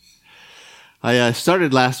I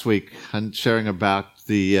started last week on sharing about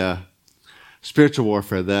the spiritual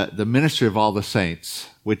warfare, the ministry of all the saints,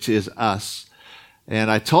 which is us.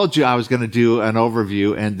 And I told you I was going to do an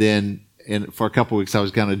overview, and then for a couple of weeks I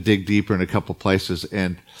was going to dig deeper in a couple places.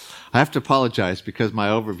 And I have to apologize because my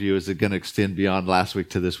overview is going to extend beyond last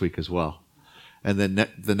week to this week as well. And then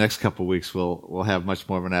the next couple of weeks we'll have much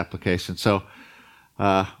more of an application. So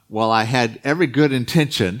while I had every good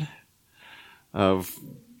intention of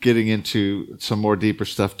getting into some more deeper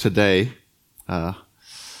stuff today, while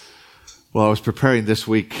I was preparing this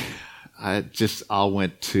week, I all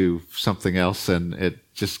went to something else, and it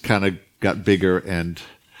just kind of got bigger, and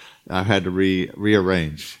I had to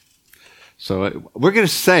rearrange. So we're going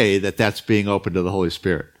to say that that's being open to the Holy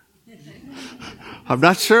Spirit. I'm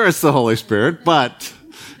not sure it's the Holy Spirit, but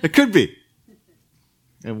it could be.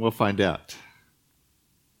 And we'll find out.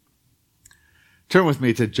 Turn with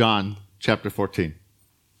me to John chapter 14.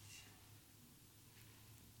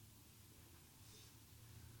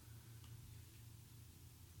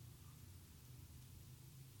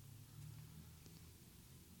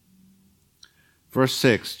 Verse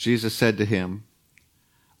 6, Jesus said to him,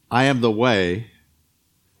 I am the way,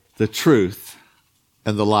 the truth,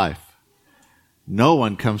 and the life. No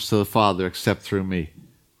one comes to the Father except through me.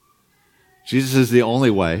 Jesus is the only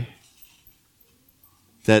way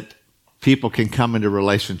that people can come into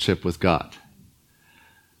relationship with God.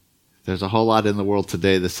 There's a whole lot in the world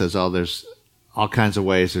today that says, there's all kinds of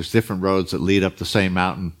ways. There's different roads that lead up the same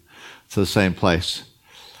mountain to the same place.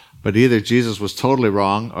 But either Jesus was totally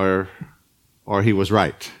wrong or he was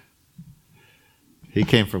right. He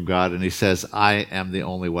came from God, and he says, I am the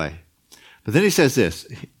only way. But then he says this,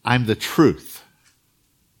 I'm the truth.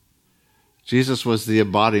 Jesus was the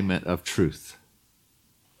embodiment of truth.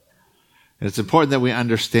 And it's important that we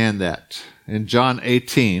understand that. In John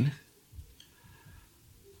 18,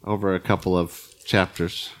 over a couple of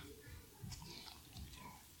chapters,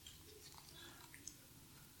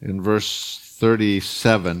 in verse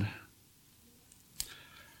 37,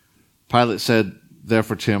 Pilate said,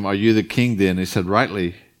 therefore to him, are you the king then? He said,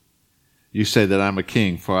 rightly you say that I'm a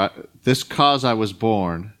king. For this cause I was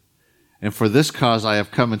born, and for this cause I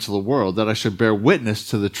have come into the world, that I should bear witness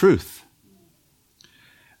to the truth.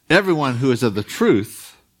 Everyone who is of the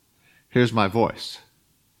truth hears my voice.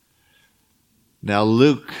 Now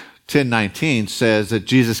Luke 10:19 says that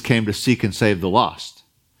Jesus came to seek and save the lost.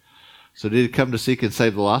 So did he come to seek and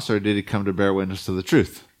save the lost, or did he come to bear witness to the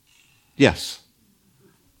truth? Yes.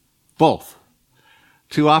 Both.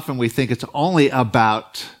 Too often we think it's only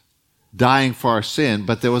about dying for our sin,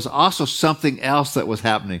 but there was also something else that was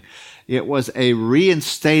happening. It was a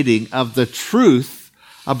reinstating of the truth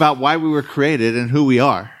about why we were created and who we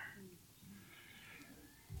are.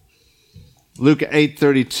 John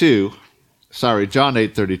 8:32.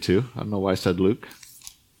 I don't know why I said Luke.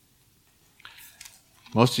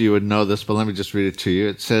 Most of you would know this, but let me just read it to you.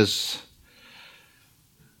 It says,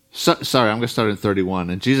 I'm going to start in 31.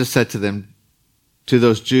 And Jesus said to them, to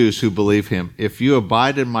those Jews who believe him, if you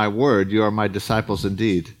abide in my word, you are my disciples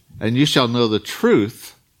indeed, and you shall know the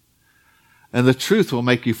truth, and the truth will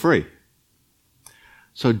make you free.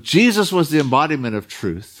 So Jesus was the embodiment of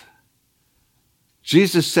truth.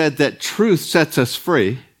 Jesus said that truth sets us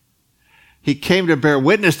free. He came to bear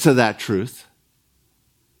witness to that truth.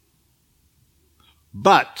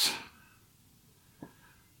 But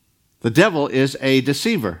the devil is a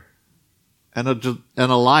deceiver and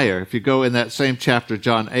a liar. If you go in that same chapter,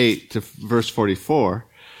 John 8 to verse 44,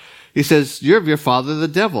 he says, you're of your father the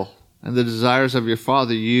devil, and the desires of your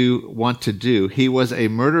father you want to do. He was a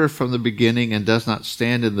murderer from the beginning and does not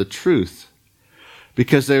stand in the truth,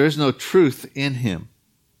 because there is no truth in him.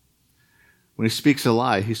 When he speaks a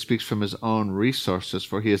lie, he speaks from his own resources,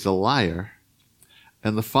 for he is a liar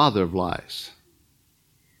and the father of lies.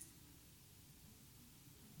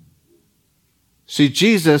 See,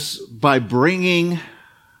 Jesus, by bringing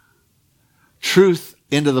truth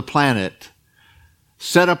into the planet,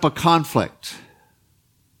 set up a conflict.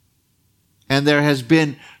 And there has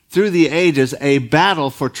been, through the ages, a battle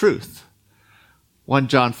for truth. 1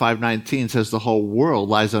 John 5:19 says the whole world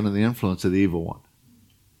lies under the influence of the evil one.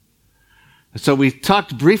 So we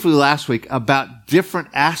talked briefly last week about different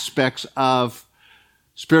aspects of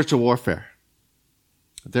spiritual warfare.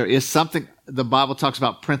 There is something, the Bible talks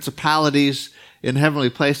about principalities in heavenly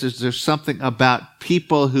places. There's something about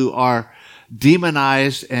people who are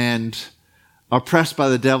demonized and oppressed by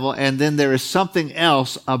the devil. And then there is something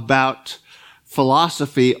else about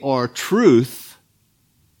philosophy or truth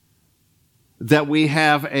that we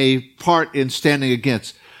have a part in standing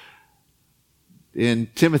against. In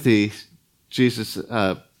Timothy,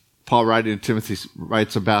 Paul writing to Timothy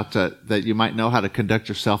writes about that you might know how to conduct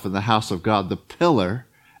yourself in the house of God, the pillar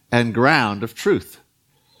and ground of truth.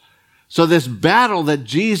 So this battle that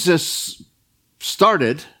Jesus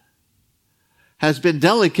started has been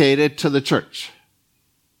delegated to the church,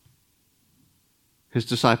 his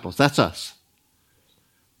disciples. That's us.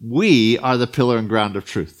 We are the pillar and ground of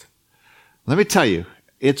truth. Let me tell you,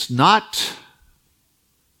 it's not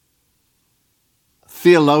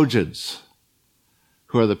theologians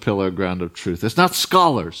who are the pillar and ground of truth. It's not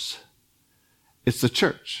scholars. It's the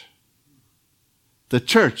church. The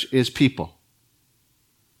church is people.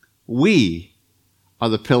 We are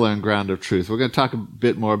the pillar and ground of truth. We're going to talk a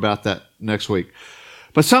bit more about that next week.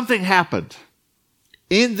 But something happened.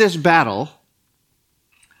 In this battle,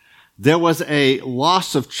 there was a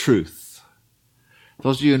loss of truth.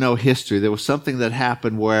 Those of you who know history, there was something that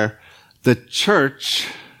happened where the church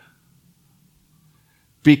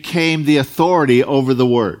became the authority over the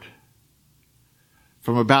word.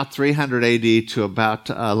 From about 300 AD to about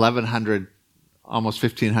 1100, almost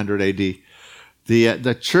 1500 AD,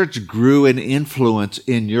 the church grew in influence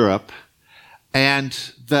in Europe, and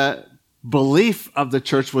the belief of the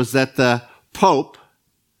church was that the Pope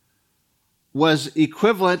was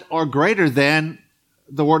equivalent or greater than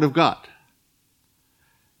the Word of God.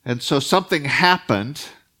 And so something happened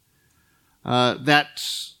that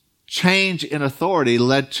change in authority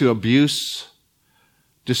led to abuse,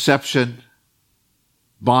 deception,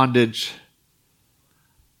 bondage.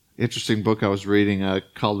 Interesting book I was reading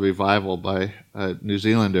called Revival by a New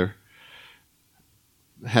Zealander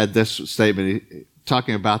had this statement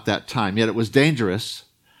talking about that time. Yet it was dangerous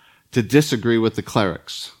to disagree with the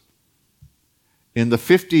clerics. In the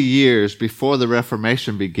 50 years before the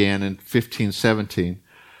Reformation began in 1517,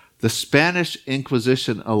 the Spanish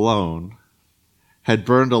Inquisition alone had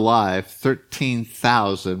burned alive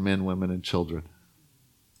 13,000 men, women, and children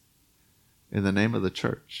in the name of the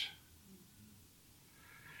church,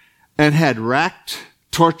 and had racked,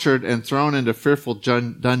 tortured, and thrown into fearful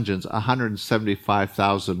dungeons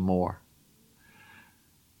 175,000 more.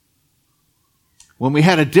 When we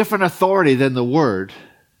had a different authority than the Word,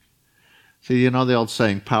 see, you know the old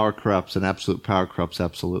saying, power corrupts, and absolute power corrupts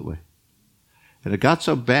absolutely. And it got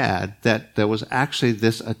so bad that there was actually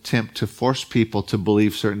this attempt to force people to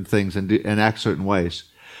believe certain things and act certain ways.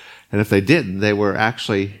 And if they didn't, they were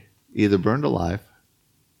actually either burned alive,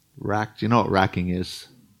 racked. You know what racking is?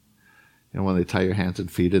 And when they tie your hands and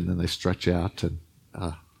feet and then they stretch you out. And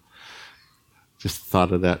just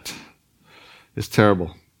thought of that. It's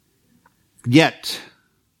terrible. Yet,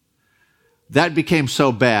 that became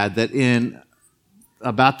so bad that in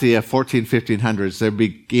about the 1500s, there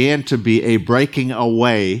began to be a breaking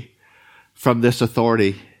away from this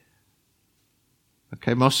authority.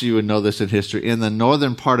 Okay, most of you would know this in history. In the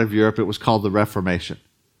northern part of Europe, it was called the Reformation.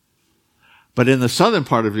 But in the southern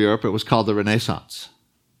part of Europe, it was called the Renaissance.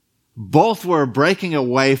 Both were breaking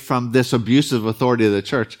away from this abusive authority of the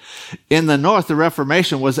church. In the north, the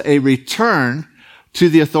Reformation was a return to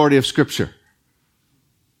the authority of Scripture.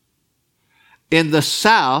 In the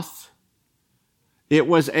south, it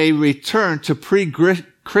was a return to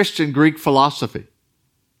pre-Christian Greek philosophy.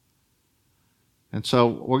 And so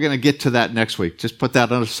we're going to get to that next week. Just put that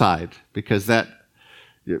on the side, because that,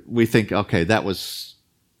 we think, okay, that was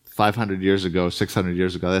 500 years ago, 600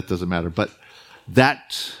 years ago, that doesn't matter. But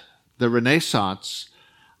that, the Renaissance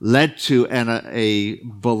led to a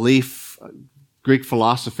belief, Greek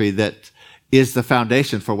philosophy, that is the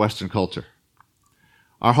foundation for Western culture.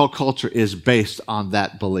 Our whole culture is based on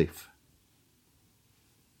that belief.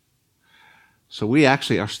 So we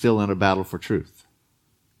actually are still in a battle for truth.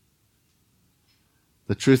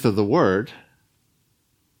 The truth of the Word,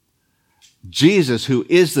 Jesus, who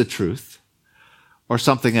is the truth, or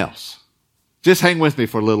something else. Just hang with me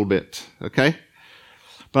for a little bit, okay?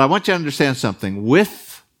 But I want you to understand something.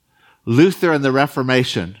 With Luther and the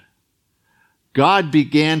Reformation, God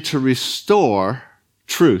began to restore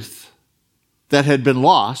truth that had been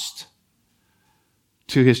lost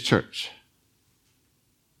to His church.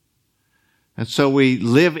 And so we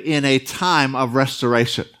live in a time of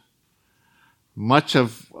restoration. Much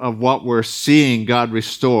of what we're seeing God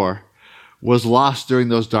restore was lost during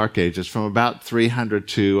those dark ages, from about 300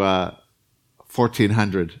 to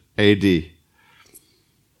 1400 AD.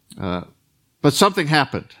 But something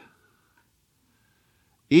happened.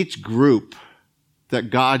 Each group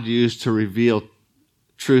that God used to reveal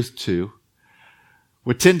truth to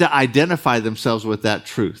would tend to identify themselves with that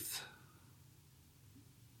truth.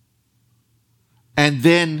 And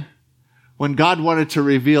then when God wanted to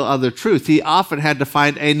reveal other truth, He often had to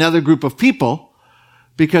find another group of people,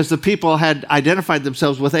 because the people had identified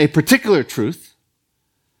themselves with a particular truth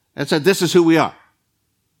and said, this is who we are.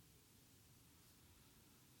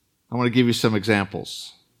 I want to give you some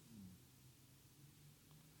examples.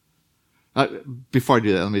 Before I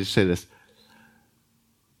do that, let me just say this.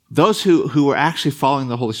 Those who were actually following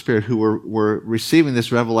the Holy Spirit, who were receiving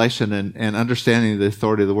this revelation and understanding the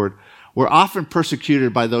authority of the Word, were often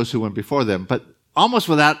persecuted by those who went before them. But almost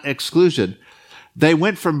without exclusion, they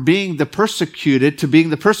went from being the persecuted to being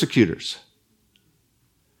the persecutors.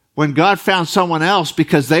 When God found someone else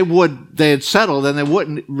because they had settled and they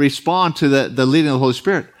wouldn't respond to the leading of the Holy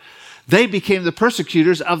Spirit, they became the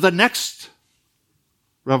persecutors of the next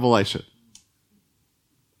revelation.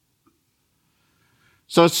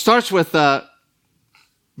 So it starts with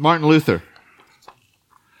Martin Luther.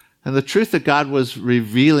 And the truth that God was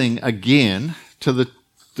revealing again to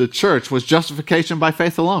the church was justification by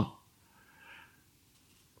faith alone.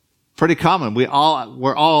 Pretty common. We're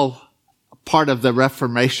all part of the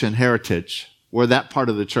Reformation heritage. We're that part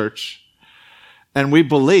of the church. And we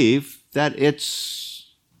believe that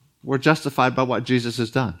we're justified by what Jesus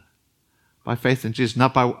has done. By faith in Jesus,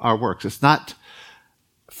 not by our works. It's not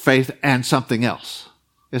faith and something else.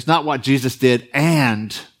 It's not what Jesus did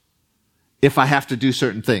and if I have to do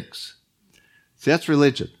certain things. See, that's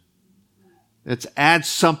religion. It adds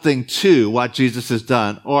something to what Jesus has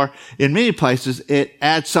done. Or in many places, it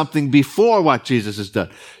adds something before what Jesus has done.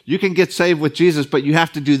 You can get saved with Jesus, but you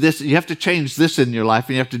have to do this. You have to change this in your life,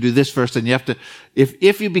 and you have to do this first. And you have to,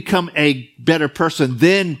 if you become a better person,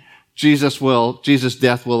 then Jesus'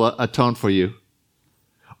 death will atone for you.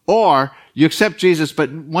 Or you accept Jesus,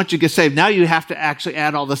 but once you get saved, now you have to actually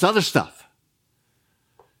add all this other stuff.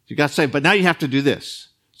 You got saved, but now you have to do this.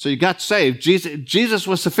 So you got saved. Jesus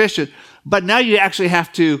was sufficient, but now you actually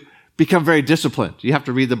have to become very disciplined. You have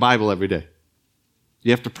to read the Bible every day.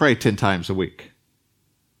 You have to pray 10 times a week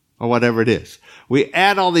or whatever it is. We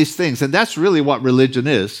add all these things, and that's really what religion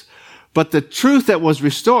is. But the truth that was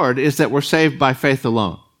restored is that we're saved by faith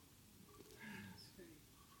alone.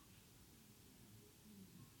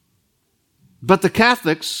 But the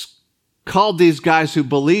Catholics called these guys who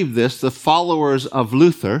believed this the followers of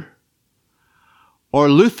Luther or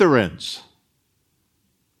Lutherans.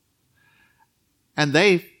 And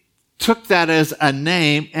they took that as a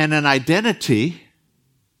name and an identity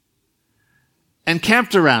and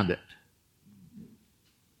camped around it.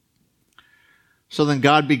 So then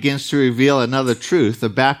God begins to reveal another truth, the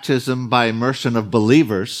baptism by immersion of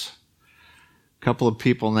believers. A couple of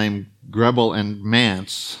people named Grebel and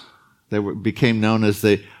Mance, they became known as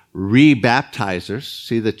the re-baptizers.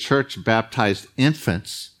 See, the church baptized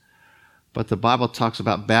infants, but the Bible talks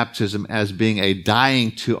about baptism as being a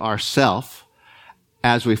dying to ourself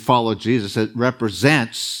as we follow Jesus. It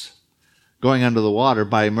represents, going under the water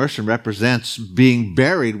by immersion, represents being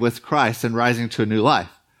buried with Christ and rising to a new life,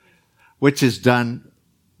 which is done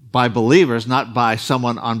by believers, not by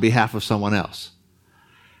someone on behalf of someone else.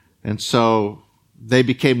 And so they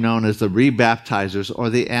became known as the re-baptizers or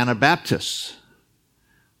the Anabaptists,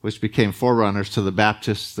 which became forerunners to the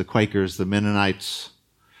Baptists, the Quakers, the Mennonites,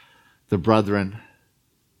 the Brethren.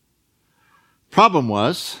 Problem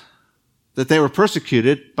was that they were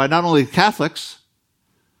persecuted by not only the Catholics,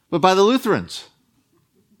 but by the Lutherans,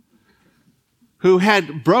 who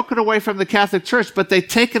had broken away from the Catholic Church, but they'd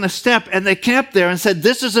taken a step and they camped there and said,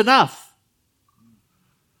 this is enough.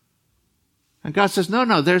 And God says,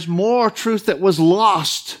 no, there's more truth that was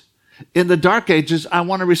lost in the Dark Ages I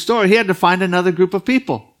want to restore. He had to find another group of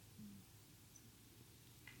people.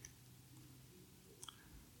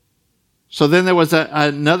 So then there was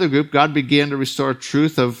another group. God began to restore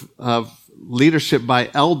truth of leadership by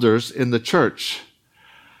elders in the church.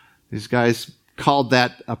 These guys called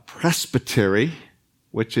that a presbytery,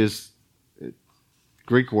 which is a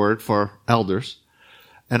Greek word for elders.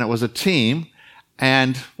 And it was a team.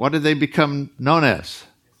 And what did they become known as?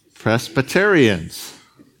 Presbyterians.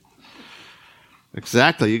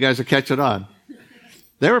 Exactly. You guys are catching on.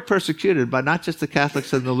 They were persecuted by not just the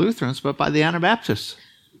Catholics and the Lutherans, but by the Anabaptists.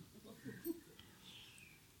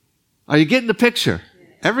 Are you getting the picture?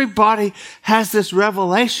 Everybody has this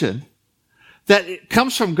revelation that it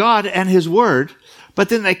comes from God and His Word, but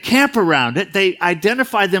then they camp around it. They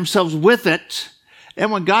identify themselves with it.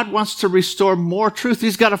 And when God wants to restore more truth,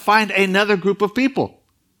 He's got to find another group of people.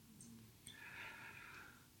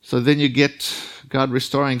 So then you get God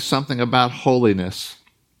restoring something about holiness,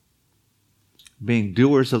 being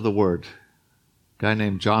doers of the Word. A guy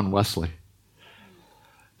named John Wesley.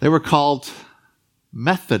 They were called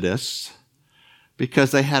Methodists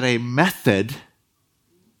because they had a method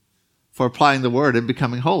for applying the Word and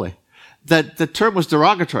becoming holy. The term was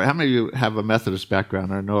derogatory. How many of you have a Methodist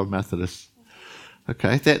background or know of Methodists?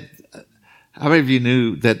 Okay, How many of you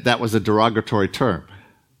knew that that was a derogatory term?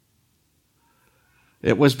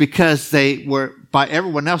 It was because they were, by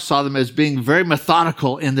everyone else, saw them as being very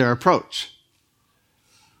methodical in their approach.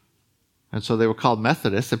 And so they were called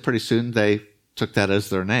Methodists, and pretty soon they took that as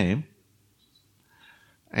their name.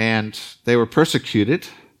 And they were persecuted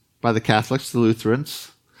by the Catholics, the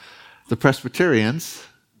Lutherans, the Presbyterians,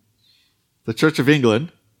 the Church of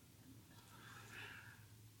England.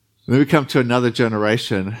 And then we come to another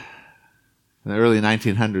generation in the early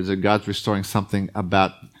 1900s, and God's restoring something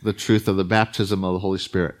about the truth of the baptism of the Holy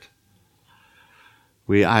Spirit.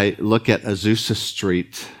 I look at Azusa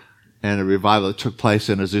Street and a revival that took place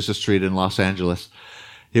in Azusa Street in Los Angeles.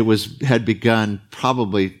 It had begun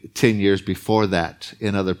probably 10 years before that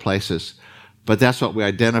in other places. But that's what we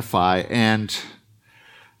identify. And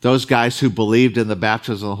those guys who believed in the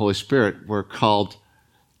baptism of the Holy Spirit were called,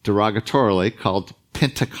 derogatorily, called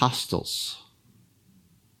Pentecostals.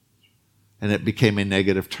 And it became a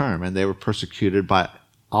negative term. And they were persecuted by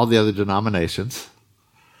all the other denominations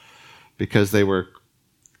because they were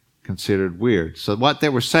considered weird. So what they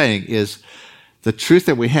were saying is the truth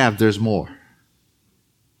that we have, there's more.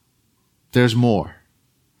 There's more.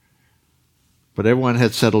 But everyone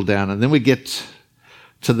had settled down. And then we get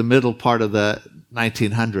to the middle part of the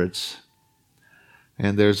 1900s.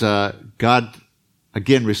 And there's God,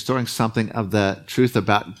 again, restoring something of the truth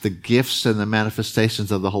about the gifts and the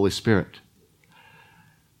manifestations of the Holy Spirit.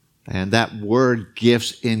 And that word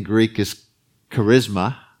gifts in Greek is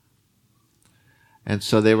charisma. And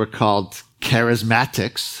so they were called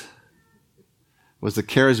charismatics. It was the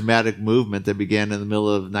charismatic movement that began in the middle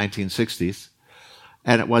of the 1960s.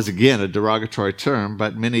 And it was, again, a derogatory term,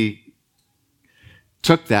 but many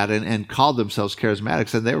took that and called themselves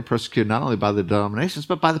charismatics, and they were persecuted not only by the denominations,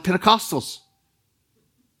 but by the Pentecostals.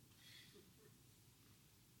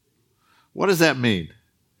 What does that mean?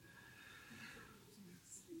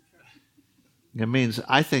 It means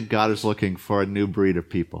I think God is looking for a new breed of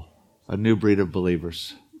people, a new breed of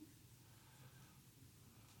believers.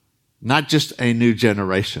 Not just a new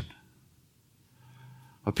generation.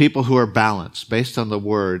 Of people who are balanced, based on the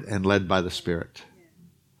Word and led by the Spirit.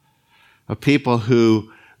 Of people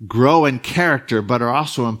who grow in character but are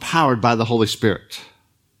also empowered by the Holy Spirit.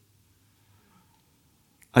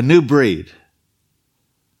 A new breed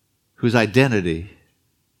whose identity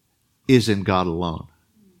is in God alone.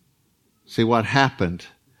 See, what happened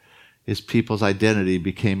is people's identity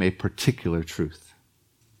became a particular truth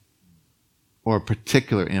or a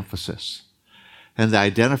particular emphasis. And they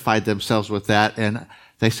identified themselves with that, and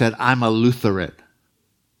they said, I'm a Lutheran.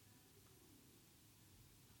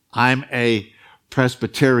 I'm a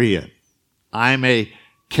Presbyterian. I'm a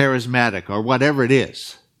charismatic, or whatever it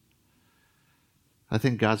is. I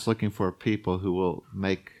think God's looking for people who will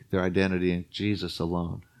make their identity in Jesus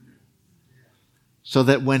alone. So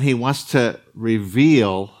that when He wants to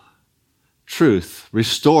reveal truth,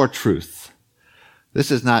 restore truth,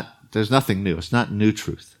 there's nothing new. It's not new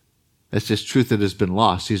truth. It's just truth that has been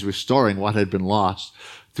lost. He's restoring what had been lost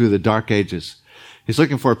through the dark ages. He's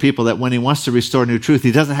looking for people that when He wants to restore new truth,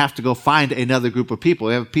 He doesn't have to go find another group of people.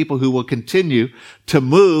 We have people who will continue to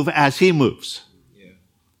move as He moves. Yeah.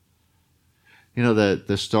 You know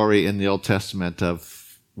the story in the Old Testament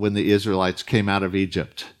of when the Israelites came out of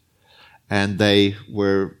Egypt and they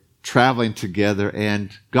were traveling together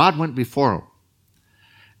and God went before them.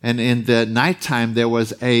 And in the nighttime there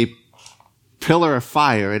was a pillar of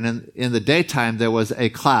fire, and in the daytime there was a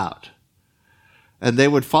cloud. And they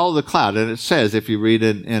would follow the cloud. And it says, if you read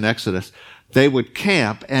in Exodus, they would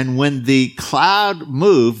camp, and when the cloud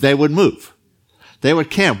moved, they would move. They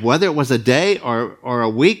would camp, whether it was a day or a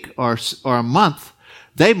week or a month,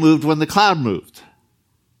 they moved when the cloud moved.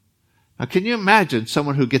 Now, can you imagine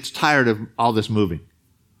someone who gets tired of all this moving?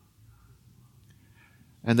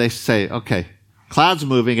 And they say, okay, cloud's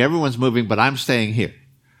moving, everyone's moving, but I'm staying here.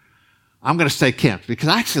 I'm going to stay camped because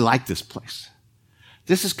I actually like this place.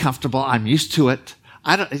 This is comfortable. I'm used to it.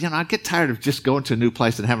 I get tired of just going to a new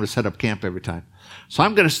place and having to set up camp every time. So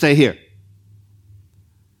I'm going to stay here.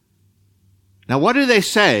 Now, what do they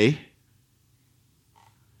say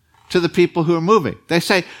to the people who are moving? They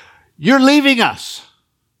say, you're leaving us.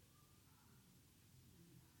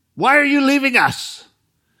 Why are you leaving us?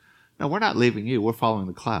 No, we're not leaving you. We're following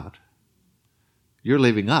the cloud. You're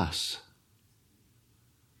leaving us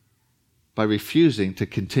by refusing to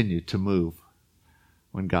continue to move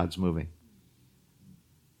when God's moving.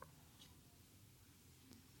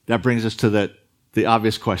 That brings us to the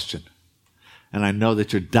obvious question, and I know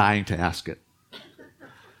that you're dying to ask it.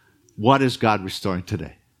 What is God restoring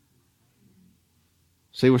today?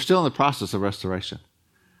 See, we're still in the process of restoration.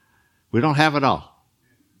 We don't have it all.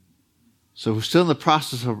 So we're still in the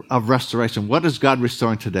process of restoration. What is God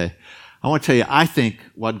restoring today? I want to tell you, I think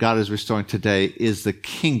what God is restoring today is the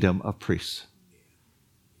kingdom of priests.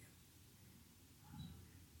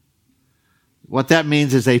 What that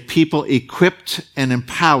means is a people equipped and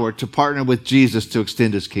empowered to partner with Jesus to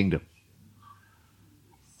extend his kingdom.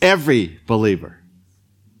 Every believer.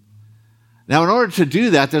 Now, in order to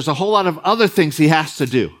do that, there's a whole lot of other things he has to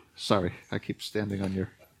do. Sorry, I keep standing on your...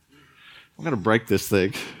 I'm going to break this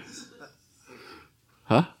thing.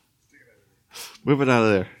 Huh? Move it out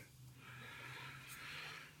of there.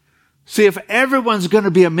 See, if everyone's going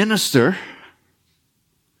to be a minister,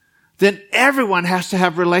 then everyone has to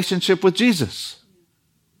have a relationship with Jesus.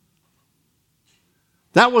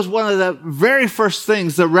 That was one of the very first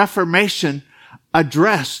things the Reformation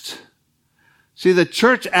addressed. See, the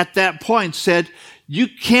church at that point said, you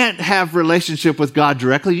can't have relationship with God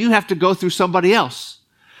directly. You have to go through somebody else.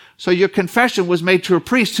 So your confession was made to a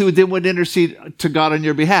priest who then would intercede to God on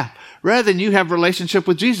your behalf, rather than you have a relationship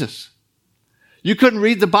with Jesus. You couldn't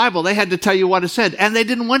read the Bible. They had to tell you what it said. And they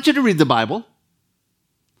didn't want you to read the Bible,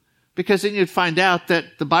 because then you'd find out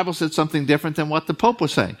that the Bible said something different than what the Pope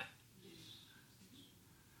was saying.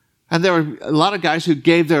 And there were a lot of guys who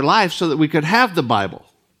gave their life so that we could have the Bible.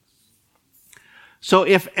 So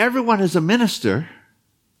if everyone is a minister,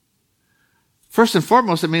 first and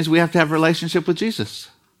foremost, it means we have to have a relationship with Jesus.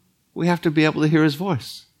 We have to be able to hear his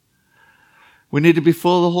voice. We need to be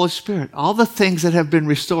full of the Holy Spirit. All the things that have been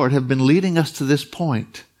restored have been leading us to this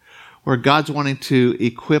point where God's wanting to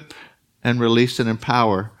equip and release and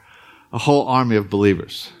empower a whole army of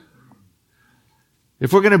believers.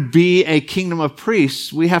 If we're going to be a kingdom of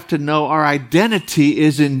priests, we have to know our identity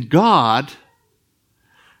is in God,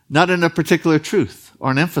 not in a particular truth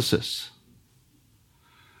or an emphasis.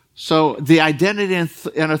 So the identity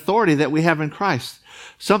and authority that we have in Christ,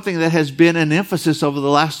 something that has been an emphasis over the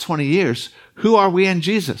last 20 years. Who are we in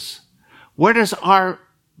Jesus? Where does our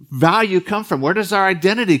value come from? Where does our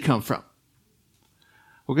identity come from?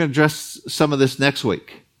 We're going to address some of this next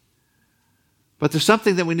week. But there's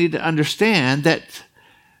something that we need to understand, that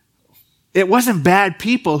it wasn't bad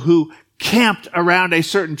people who camped around a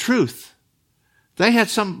certain truth. They had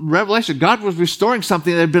some revelation. God was restoring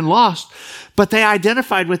something that had been lost, but they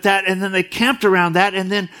identified with that, and then they camped around that,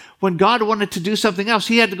 and then when God wanted to do something else,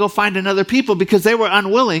 he had to go find another people because they were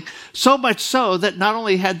unwilling, so much so that not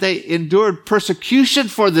only had they endured persecution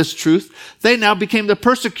for this truth, they now became the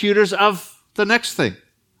persecutors of the next thing.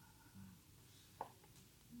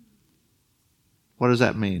 What does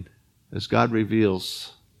that mean? As God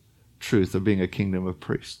reveals truth of being a kingdom of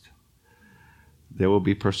priests, there will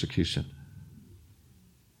be persecution.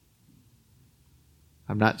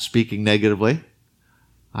 I'm not speaking negatively.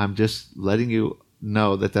 I'm just letting you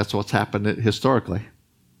know that that's what's happened historically.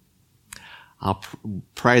 I'll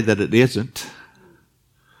pray that it isn't,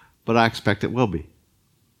 but I expect it will be.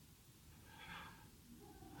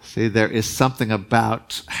 See, there is something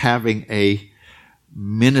about having a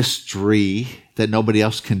ministry that nobody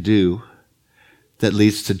else can do that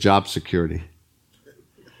leads to job security.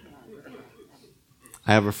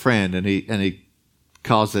 I have a friend, and he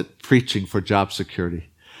calls it preaching for job security.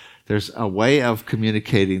 There's a way of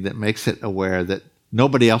communicating that makes it aware that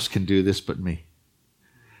nobody else can do this but me.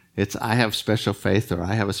 It's I have special faith, or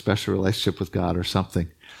I have a special relationship with God or something.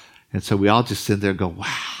 And so we all just sit there and go, wow,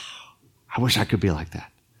 I wish I could be like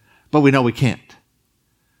that. But we know we can't.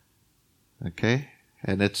 Okay?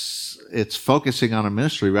 And it's focusing on a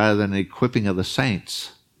ministry rather than an equipping of the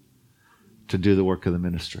saints to do the work of the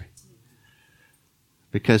ministry.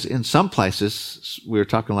 Because in some places, we were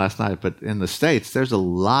talking last night, but in the States, there's a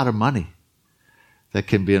lot of money that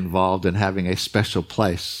can be involved in having a special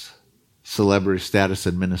place, celebrity status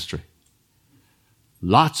in ministry.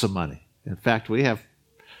 Lots of money. In fact, we have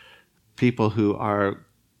people who are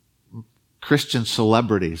Christian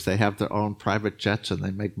celebrities. They have their own private jets and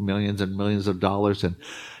they make millions and millions of dollars.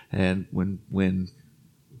 And when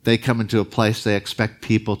they come into a place, they expect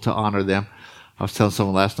people to honor them. I was telling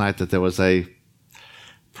someone last night that there was a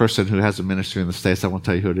person who has a ministry in the States. I won't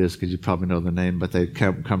tell you who it is because you probably know the name, but they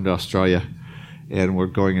come to Australia and we're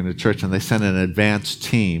going into church, and they sent an advanced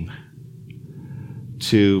team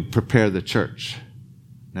to prepare the church.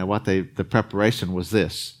 Now the preparation was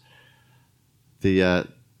this. The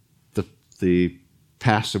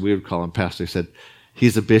pastor, we would call him pastor, he said,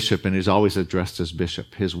 he's a bishop and he's always addressed as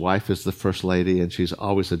bishop. His wife is the first lady and she's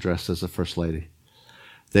always addressed as the first lady.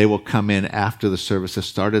 They will come in after the service has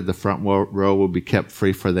started. The front row will be kept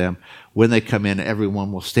free for them. When they come in,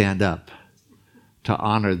 everyone will stand up to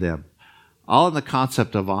honor them. All in the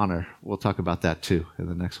concept of honor. We'll talk about that too in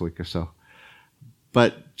the next week or so.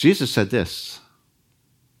 But Jesus said this.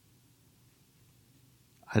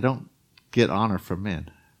 I don't get honor from men,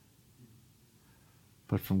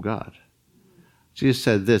 but from God. Jesus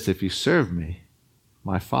said this, if you serve me,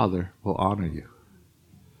 my Father will honor you.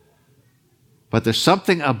 But there's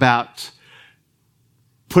something about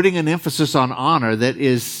putting an emphasis on honor that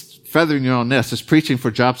is feathering your own nest. It's preaching for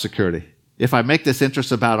job security. If I make this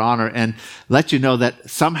interest about honor and let you know that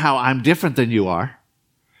somehow I'm different than you are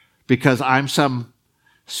because I'm some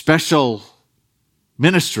special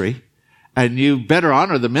ministry, and you better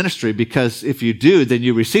honor the ministry because if you do, then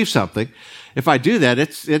you receive something. If I do that,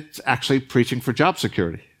 it's actually preaching for job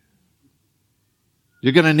security.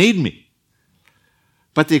 You're going to need me.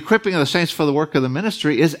 But the equipping of the saints for the work of the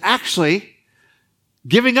ministry is actually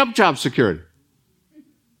giving up job security.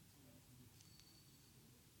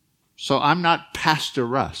 So I'm not Pastor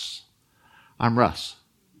Russ. I'm Russ.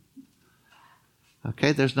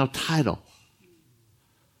 Okay, there's no title.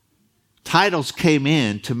 Titles came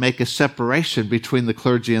in to make a separation between the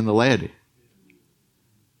clergy and the laity,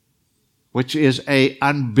 which is an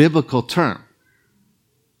unbiblical term.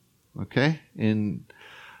 Okay? In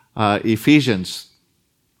the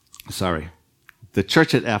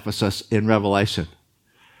church at Ephesus in Revelation,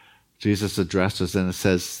 Jesus addresses and it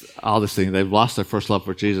says all this thing. They've lost their first love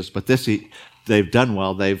for Jesus, but they've done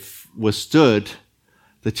well. They've withstood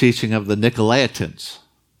the teaching of the Nicolaitans.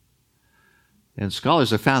 And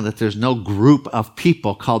scholars have found that there's no group of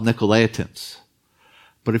people called Nicolaitans.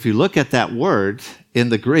 But if you look at that word in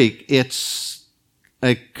the Greek, it's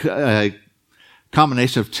a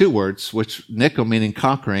combination of two words, which Nico meaning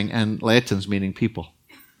conquering and Laitans meaning people.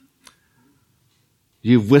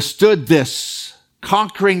 You've withstood this,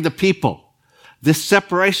 conquering the people, this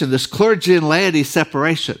separation, this clergy and laity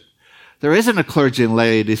separation. There isn't a clergy and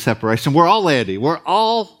laity separation. We're all laity. We're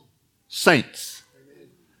all saints.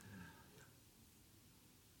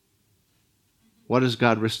 What is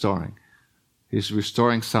God restoring? He's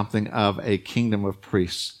restoring something of a kingdom of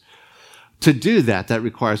priests. To do that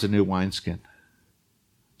requires a new wineskin.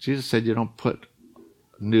 Jesus said you don't put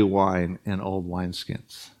new wine in old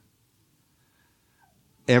wineskins.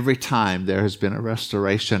 Every time there has been a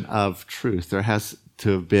restoration of truth, there has to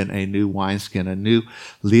have been a new wineskin, a new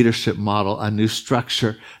leadership model, a new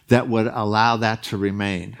structure that would allow that to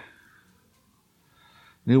remain.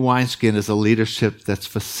 New wineskin is a leadership that's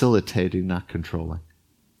facilitating, not controlling.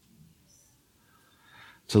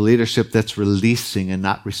 It's a leadership that's releasing and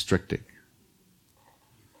not restricting.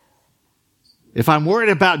 If I'm worried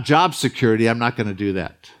about job security, I'm not going to do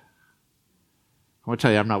that. I want to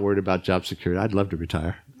tell you, I'm not worried about job security. I'd love to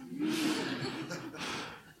retire.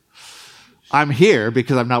 I'm here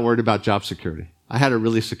because I'm not worried about job security. I had a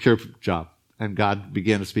really secure job, and God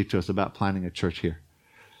began to speak to us about planting a church here.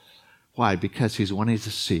 Why? Because he's wanting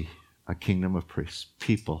to see a kingdom of priests,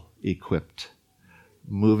 people equipped,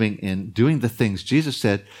 moving in, doing the things. Jesus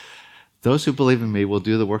said, those who believe in me will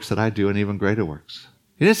do the works that I do and even greater works.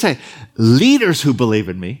 He didn't say leaders who believe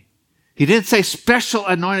in me. He didn't say special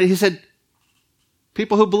anointed. He said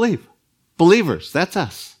people who believe. Believers, that's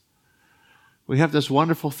us. We have this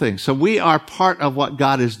wonderful thing. So we are part of what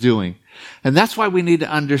God is doing. And that's why we need to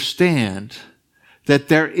understand that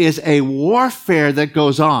there is a warfare that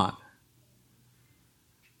goes on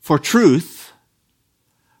for truth,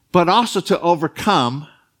 but also to overcome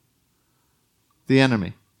the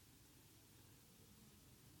enemy.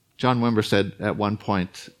 John Wimber said at one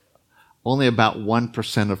point, only about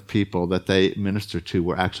 1% of people that they minister to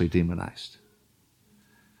were actually demonized.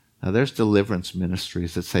 Now there's deliverance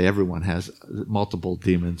ministries that say everyone has multiple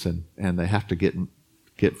demons and they have to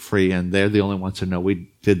get free, and they're the only ones who know.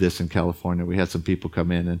 We did this in California. We had some people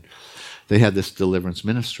come in and they had this deliverance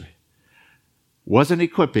ministry. Wasn't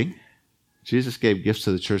equipping. Jesus gave gifts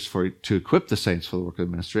to the church to equip the saints for the work of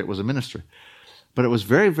the ministry. It was a ministry. But it was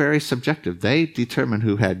very, very subjective. They determined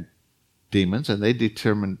who had demons, and they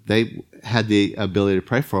had the ability to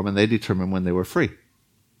pray for them, and they determined when they were free.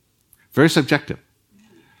 Very subjective.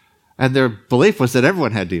 And their belief was that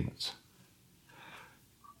everyone had demons.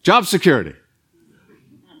 Job security.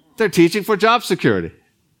 They're teaching for job security.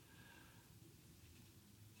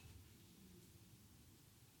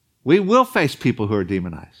 We will face people who are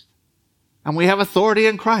demonized. And we have authority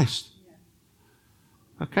in Christ.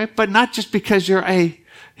 Okay? But not just because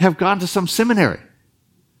have gone to some seminary.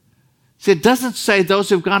 See, it doesn't say those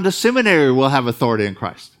who've gone to seminary will have authority in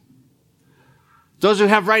Christ. Those who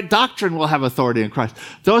have right doctrine will have authority in Christ.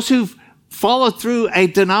 Those who've followed through a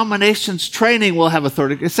denomination's training will have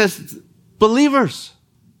authority. It says believers.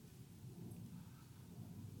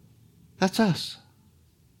 That's us.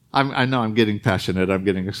 I know I'm getting passionate. I'm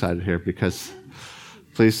getting excited here because,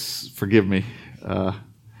 please forgive me. I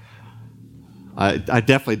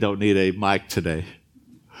definitely don't need a mic today.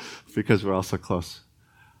 because we're all so close.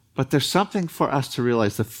 But there's something for us to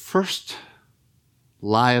realize. The first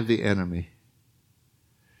lie of the enemy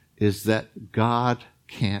is that God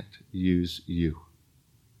can't use you.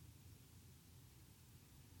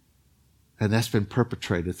 And that's been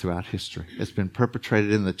perpetrated throughout history. It's been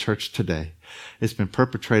perpetrated in the church today. It's been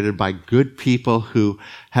perpetrated by good people who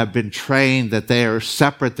have been trained that they are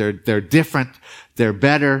separate, they're different, they're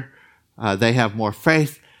better, they have more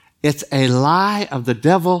faith. It's a lie of the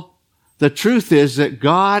devil. The truth is that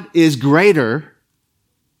God is greater.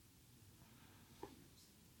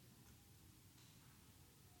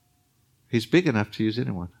 He's big enough to use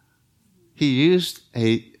anyone. He used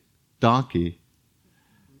a donkey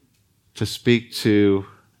to speak to,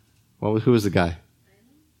 who was the guy?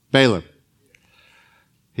 Balaam.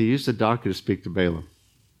 He used a donkey to speak to Balaam.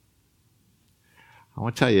 I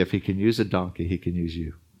want to tell you, if he can use a donkey, he can use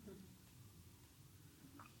you.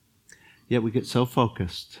 Yet we get so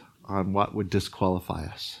focused on what would disqualify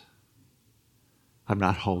us. I'm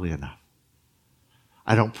not holy enough.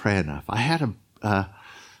 I don't pray enough. I had a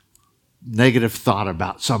negative thought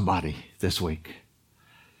about somebody this week.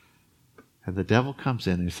 And the devil comes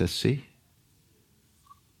in and he says, see,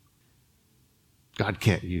 God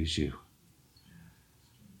can't use you.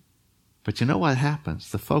 But you know what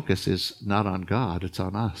happens? The focus is not on God, it's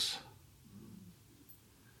on us.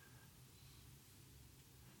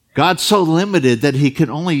 God's so limited that he can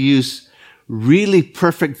only use really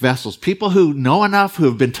perfect vessels. People who know enough, who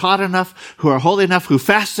have been taught enough, who are holy enough, who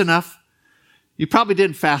fast enough. You probably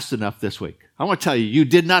didn't fast enough this week. I want to tell you, you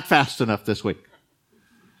did not fast enough this week.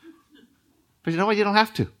 But you know what? You don't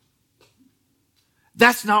have to.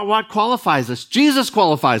 That's not what qualifies us. Jesus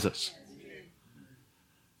qualifies us.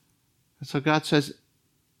 And so God says,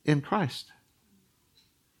 in Christ,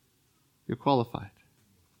 you're qualified.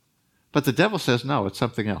 But the devil says, no, it's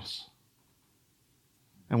something else.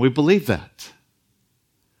 And we believe that.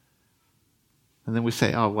 And then we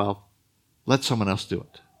say, oh, well, let someone else do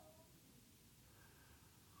it.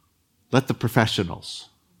 Let the professionals.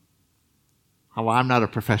 Oh, well, I'm not a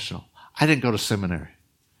professional. I didn't go to seminary.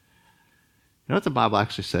 You know what the Bible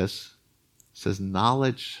actually says? It says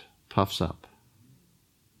knowledge puffs up.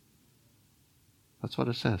 That's what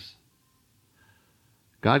it says.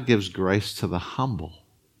 God gives grace to the humble,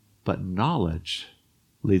 but knowledge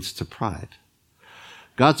leads to pride.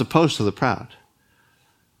 God's opposed to the proud.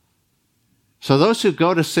 So those who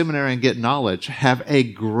go to seminary and get knowledge have a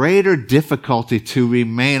greater difficulty to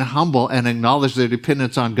remain humble and acknowledge their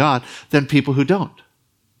dependence on God than people who don't.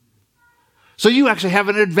 So you actually have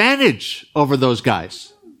an advantage over those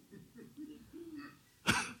guys.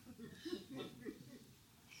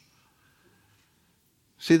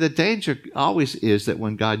 See, the danger always is that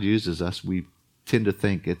when God uses us, we tend to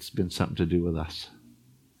think it's been something to do with us.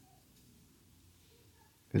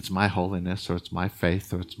 It's my holiness, or it's my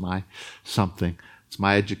faith, or it's my something. It's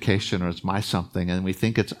my education, or it's my something, and we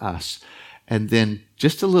think it's us. And then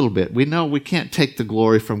just a little bit, we know we can't take the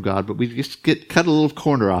glory from God, but we just cut a little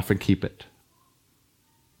corner off and keep it.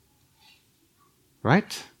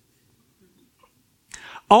 Right?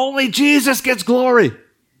 Only Jesus gets glory.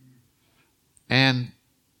 And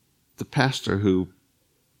the pastor who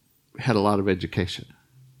had a lot of education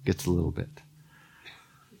gets a little bit.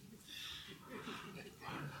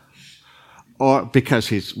 Or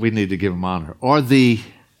because we need to give him honor. Or the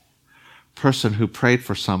person who prayed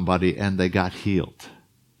for somebody and they got healed.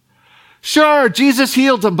 Sure, Jesus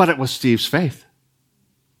healed them, but it was Steve's faith.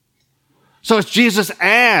 So it's Jesus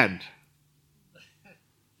and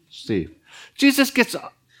Steve. Jesus gets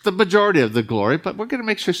the majority of the glory, but we're going to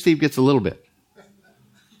make sure Steve gets a little bit.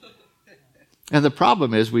 And the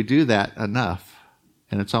problem is we do that enough,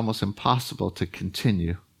 and it's almost impossible to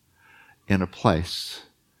continue in a place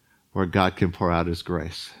where God can pour out his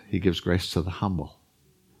grace. He gives grace to the humble.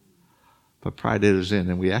 But pride enters in,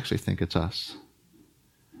 and we actually think it's us.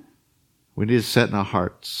 We need to set in our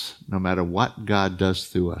hearts, no matter what God does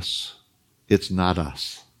through us, it's not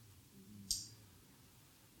us.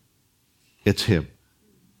 It's him.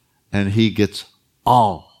 And he gets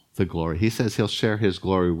all the glory. He says he'll share his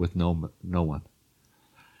glory with no one.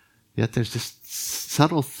 Yet there's this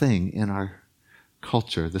subtle thing in our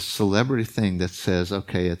culture, this celebrity thing that says,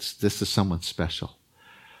 okay, this is someone special.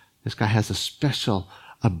 This guy has a special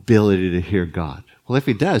ability to hear God. Well, if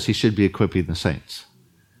he does, he should be equipping the saints.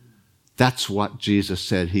 That's what Jesus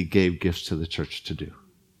said he gave gifts to the church to do.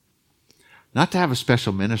 Not to have a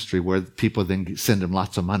special ministry where people then send him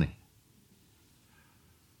lots of money.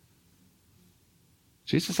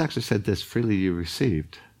 Jesus actually said this, freely you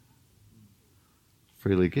received,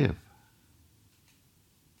 freely give.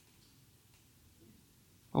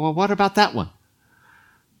 Well, what about that one?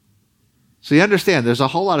 So you understand, there's a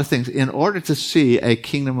whole lot of things. In order to see a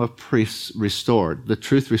kingdom of priests restored, the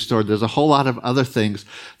truth restored, there's a whole lot of other things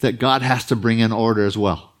that God has to bring in order as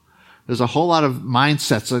well. There's a whole lot of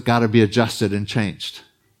mindsets that got to be adjusted and changed.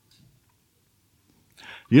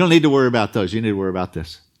 You don't need to worry about those. You need to worry about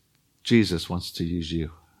this. Jesus wants to use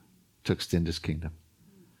you to extend his kingdom.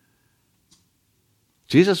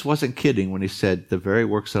 Jesus wasn't kidding when he said, the very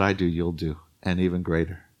works that I do, you'll do, and even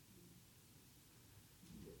greater.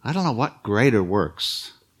 I don't know what greater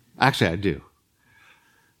works. Actually, I do.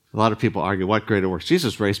 A lot of people argue what greater works.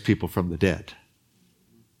 Jesus raised people from the dead.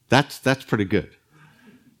 That's pretty good.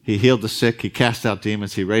 He healed the sick. He cast out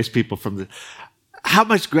demons. He raised people from the... How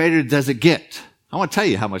much greater does it get? I want to tell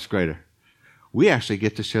you how much greater. We actually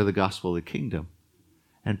get to share the gospel of the kingdom.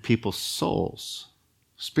 And people's souls,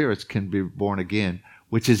 spirits can be born again,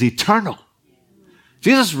 which is eternal.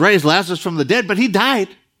 Jesus raised Lazarus from the dead, but he died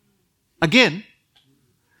again.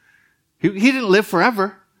 He didn't live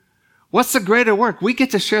forever. What's the greater work? We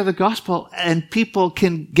get to share the gospel and people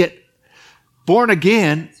can get born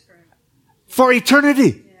again for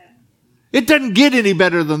eternity. It doesn't get any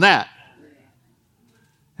better than that.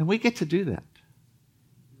 And we get to do that.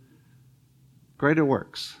 Greater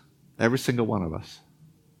works. Every single one of us.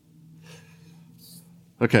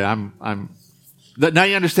 Okay, now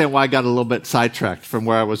you understand why I got a little bit sidetracked from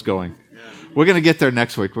where I was going. We're going to get there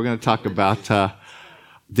next week. We're going to talk about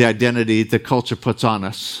the identity the culture puts on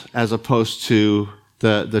us as opposed to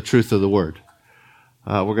the truth of the word.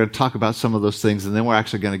 We're going to talk about some of those things, and then we're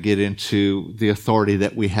actually going to get into the authority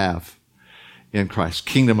that we have in Christ,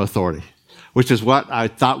 kingdom authority, which is what I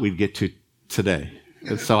thought we'd get to today.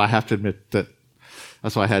 And so I have to admit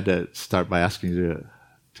that's why I had to start by asking you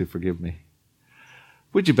to forgive me.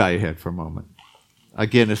 Would you bow your head for a moment?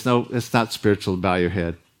 Again, it's not spiritual to bow your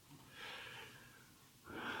head.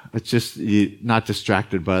 It's just you're not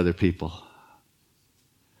distracted by other people.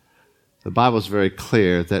 The Bible is very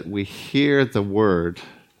clear that we hear the word,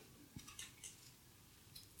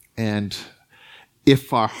 and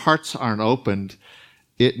if our hearts aren't opened,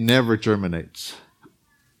 it never germinates.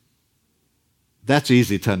 That's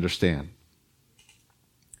easy to understand.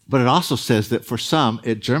 But it also says that for some,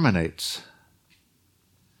 it germinates.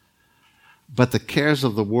 But the cares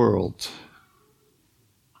of the world,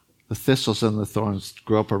 the thistles and the thorns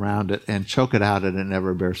grow up around it and choke it out, and it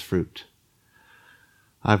never bears fruit.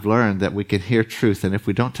 I've learned that we can hear truth, and if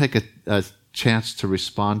we don't take a chance to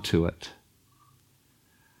respond to it,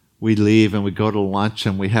 we leave and we go to lunch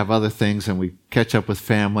and we have other things and we catch up with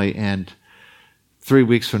family, and 3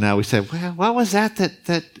 weeks from now we say, well, what was that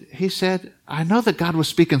he said? I know that God was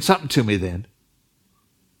speaking something to me then.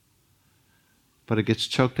 But it gets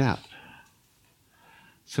choked out.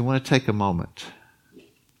 So I want to take a moment.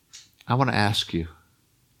 I want to ask you,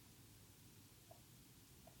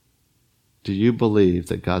 do you believe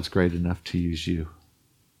that God's great enough to use you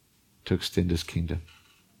to extend his kingdom?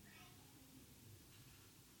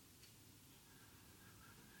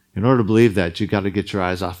 In order to believe that, you've got to get your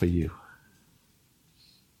eyes off of you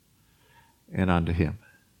and onto him.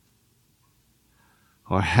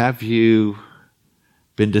 Or have you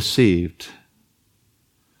been deceived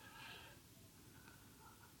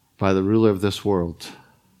by the ruler of this world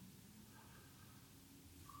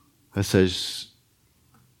that says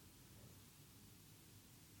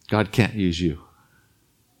God can't use you?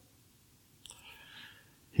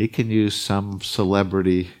 He can use some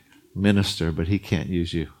celebrity minister, but he can't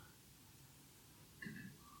use you.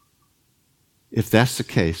 If that's the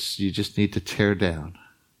case, you just need to tear down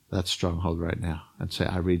that stronghold right now and say,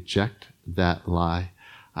 I reject that lie.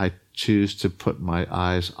 I choose to put my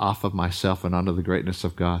eyes off of myself and onto the greatness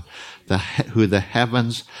of God, who the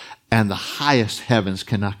heavens and the highest heavens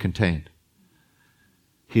cannot contain.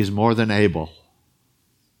 He's more than able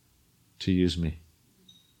to use me.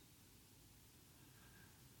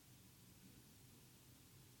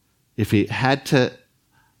 If he had to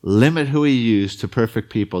limit who he used to perfect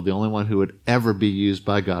people, the only one who would ever be used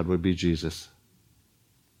by God would be Jesus.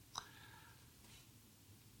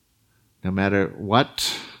 No matter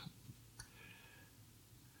what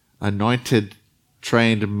anointed,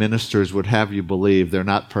 trained ministers would have you believe, they're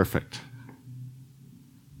not perfect.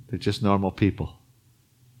 They're just normal people.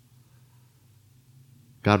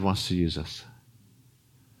 God wants to use us.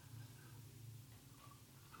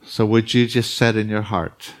 So would you just set in your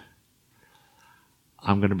heart,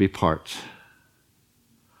 I'm going to be part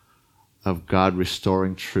of God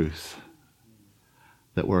restoring truth,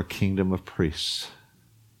 that we're a kingdom of priests.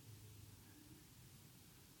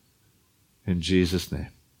 In Jesus' name.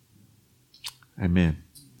 Amen.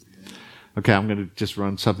 Okay, I'm going to just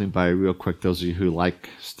run something by you real quick, those of you who like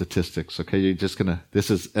statistics. Okay, you're just going to, this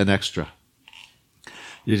is an extra.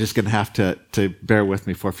 You're just going to have to bear with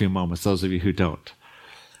me for a few moments, those of you who don't.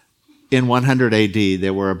 In 100 AD,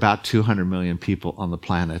 there were about 200 million people on the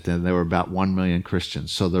planet, and there were about 1 million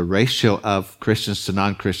Christians. So the ratio of Christians to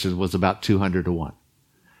non-Christians was about 200 to 1.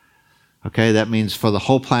 Okay, that means for the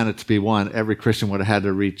whole planet to be one, every Christian would have had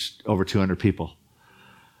to reach over 200 people.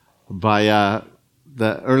 By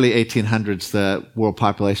the early 1800s, the world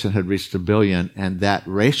population had reached 1 billion, and that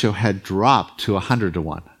ratio had dropped to 100 to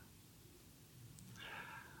 1.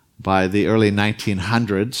 By the early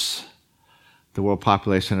 1900s, the world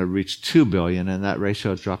population had reached 2 billion, and that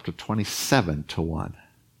ratio had dropped to 27 to 1.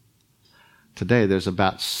 Today, there's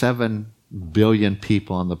about 7 billion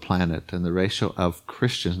people on the planet, and the ratio of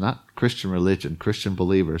Christians, not Christian religion, Christian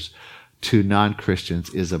believers, to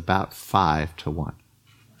non-Christians is about 5 to 1.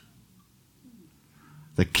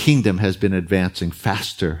 The kingdom has been advancing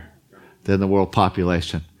faster than the world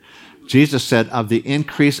population. Jesus said, of the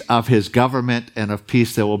increase of his government and of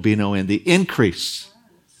peace there will be no end. The increase.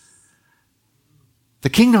 The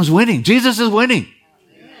kingdom's winning. Jesus is winning.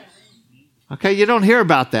 Okay, you don't hear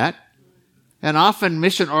about that. And often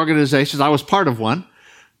mission organizations, I was part of one,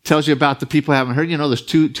 tells you about the people who haven't heard. You know, there's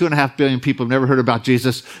 2.5 billion people who've never heard about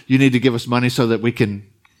Jesus. You need to give us money so that we can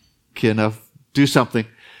do something.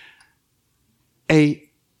 A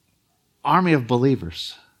army of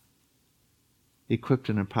believers, equipped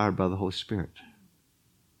and empowered by the Holy Spirit,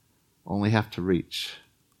 only have to reach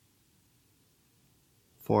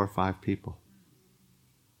 4 or 5 people.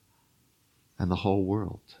 And the whole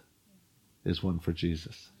world is one for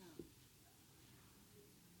Jesus.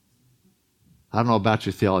 I don't know about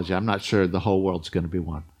your theology. I'm not sure the whole world's going to be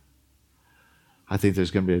one. I think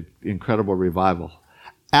there's going to be an incredible revival.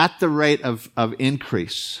 At the rate of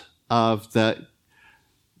increase of the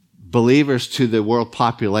believers to the world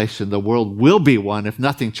population, the world will be one if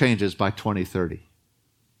nothing changes by 2030.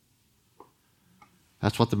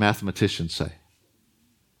 That's what the mathematicians say.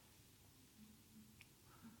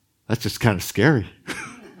 That's just kind of scary.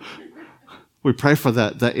 We pray for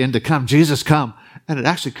the end to come, Jesus come, and it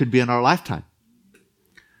actually could be in our lifetime.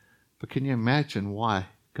 But can you imagine why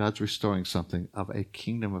God's restoring something of a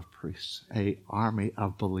kingdom of priests, an army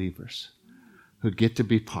of believers who get to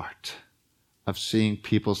be part of seeing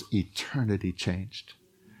people's eternity changed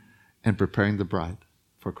and preparing the bride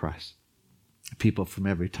for Christ? People from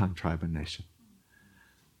every tongue, tribe, and nation.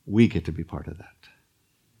 We get to be part of that.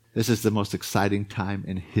 This is the most exciting time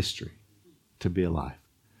in history to be alive.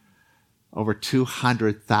 Over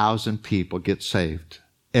 200,000 people get saved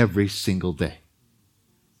every single day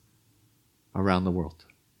around the world.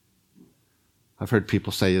 I've heard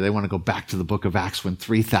people say they want to go back to the book of Acts when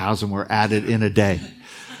 3,000 were added in a day.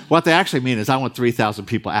 What they actually mean is, I want 3,000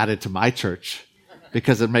 people added to my church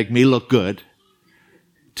because it'd make me look good.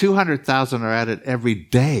 200,000 are added every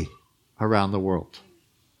day around the world.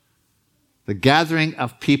 The gathering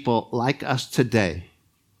of people like us today,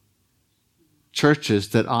 churches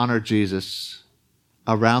that honor Jesus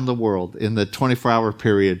around the world in the 24-hour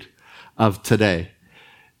period of today,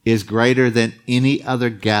 is greater than any other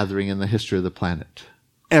gathering in the history of the planet.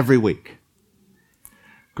 Every week.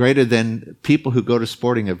 Greater than people who go to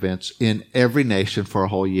sporting events in every nation for a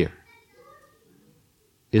whole year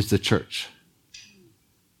is the church.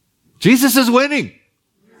 Jesus is winning.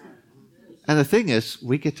 And the thing is,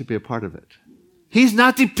 we get to be a part of it. He's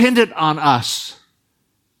not dependent on us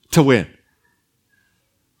to win.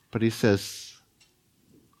 But he says,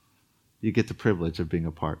 you get the privilege of being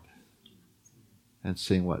a part and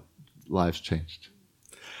seeing what lives changed.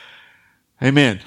 Amen.